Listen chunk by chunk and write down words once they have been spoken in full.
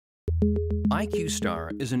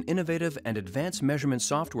Iqstar is an innovative and advanced measurement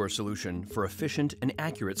software solution for efficient and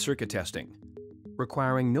accurate circuit testing.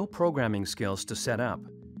 Requiring no programming skills to set up,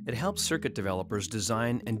 it helps circuit developers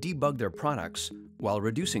design and debug their products while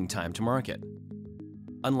reducing time to market.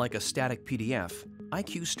 Unlike a static PDF,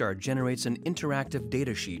 Iqstar generates an interactive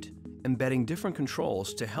data sheet embedding different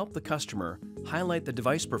controls to help the customer highlight the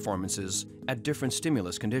device performances at different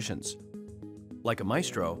stimulus conditions. Like a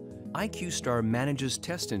Maestro, Iqstar manages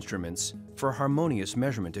test instruments for a harmonious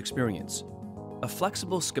measurement experience. A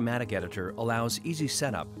flexible schematic editor allows easy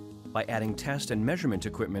setup by adding test and measurement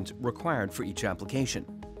equipment required for each application.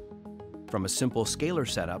 From a simple scalar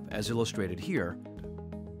setup, as illustrated here,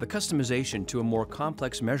 the customization to a more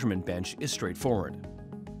complex measurement bench is straightforward.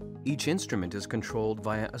 Each instrument is controlled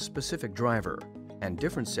via a specific driver, and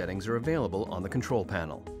different settings are available on the control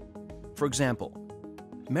panel. For example,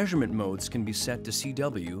 measurement modes can be set to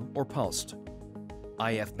CW or pulsed.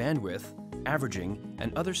 IF bandwidth, averaging,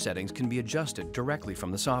 and other settings can be adjusted directly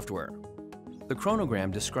from the software. The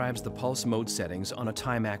chronogram describes the pulse mode settings on a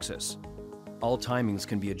time axis. All timings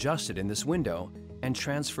can be adjusted in this window and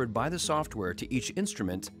transferred by the software to each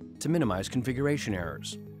instrument to minimize configuration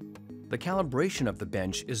errors. The calibration of the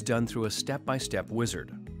bench is done through a step-by-step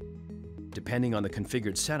wizard. Depending on the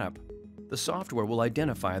configured setup, the software will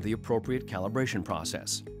identify the appropriate calibration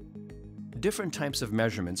process. Different types of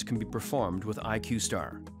measurements can be performed with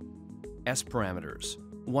Iqstar. S parameters,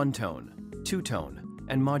 one-tone, two-tone,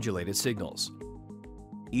 and modulated signals.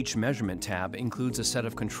 Each measurement tab includes a set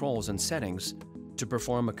of controls and settings to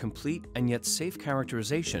perform a complete and yet safe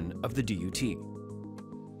characterization of the DUT.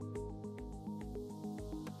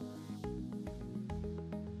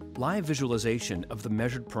 Live visualization of the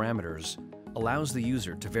measured parameters allows the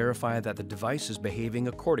user to verify that the device is behaving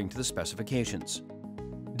according to the specifications.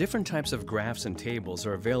 Different types of graphs and tables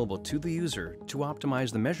are available to the user to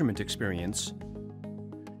optimize the measurement experience,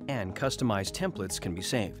 and customized templates can be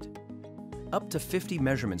saved. Up to 50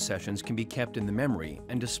 measurement sessions can be kept in the memory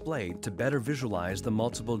and displayed to better visualize the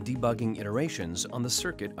multiple debugging iterations on the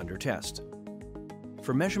circuit under test.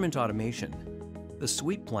 For measurement automation, the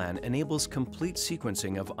Suite plan enables complete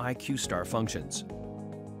sequencing of Iqstar functions.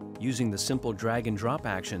 Using the simple drag and drop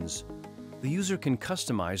actions, the user can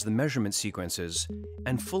customize the measurement sequences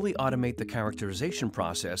and fully automate the characterization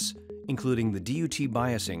process, including the DUT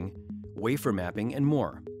biasing, wafer mapping, and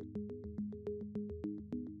more.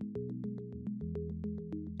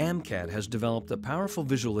 AMCAD has developed a powerful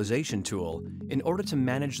visualization tool in order to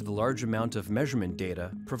manage the large amount of measurement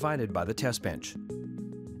data provided by the test bench.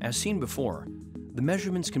 As seen before, the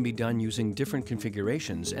measurements can be done using different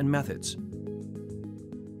configurations and methods.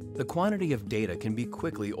 The quantity of data can be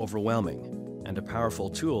quickly overwhelming, and a powerful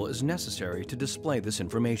tool is necessary to display this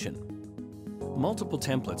information. Multiple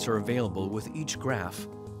templates are available with each graph,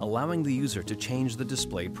 allowing the user to change the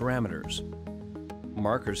displayed parameters.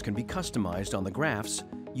 Markers can be customized on the graphs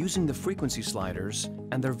using the frequency sliders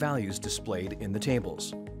and their values displayed in the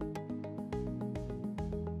tables.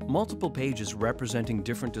 Multiple pages representing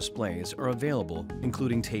different displays are available,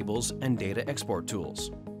 including tables and data export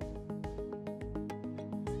tools.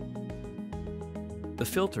 The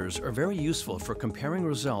filters are very useful for comparing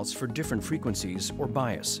results for different frequencies or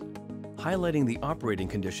bias. Highlighting the operating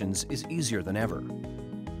conditions is easier than ever.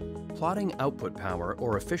 Plotting output power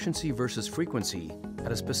or efficiency versus frequency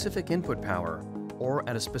at a specific input power or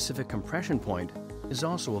at a specific compression point is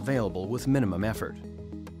also available with minimum effort.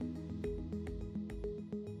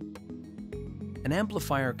 An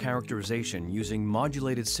amplifier characterization using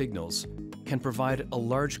modulated signals can provide a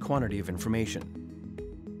large quantity of information.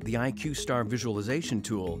 The Iqstar visualization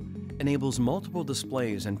tool enables multiple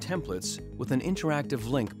displays and templates with an interactive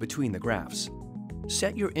link between the graphs.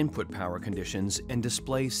 Set your input power conditions and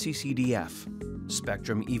display CCDF,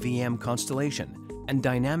 spectrum EVM constellation, and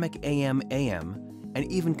dynamic AM/AM,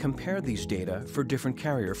 and even compare these data for different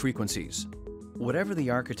carrier frequencies. Whatever the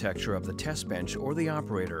architecture of the test bench or the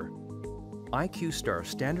operator, Iqstar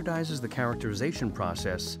standardizes the characterization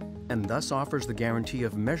process and thus offers the guarantee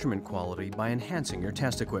of measurement quality by enhancing your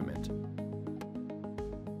test equipment.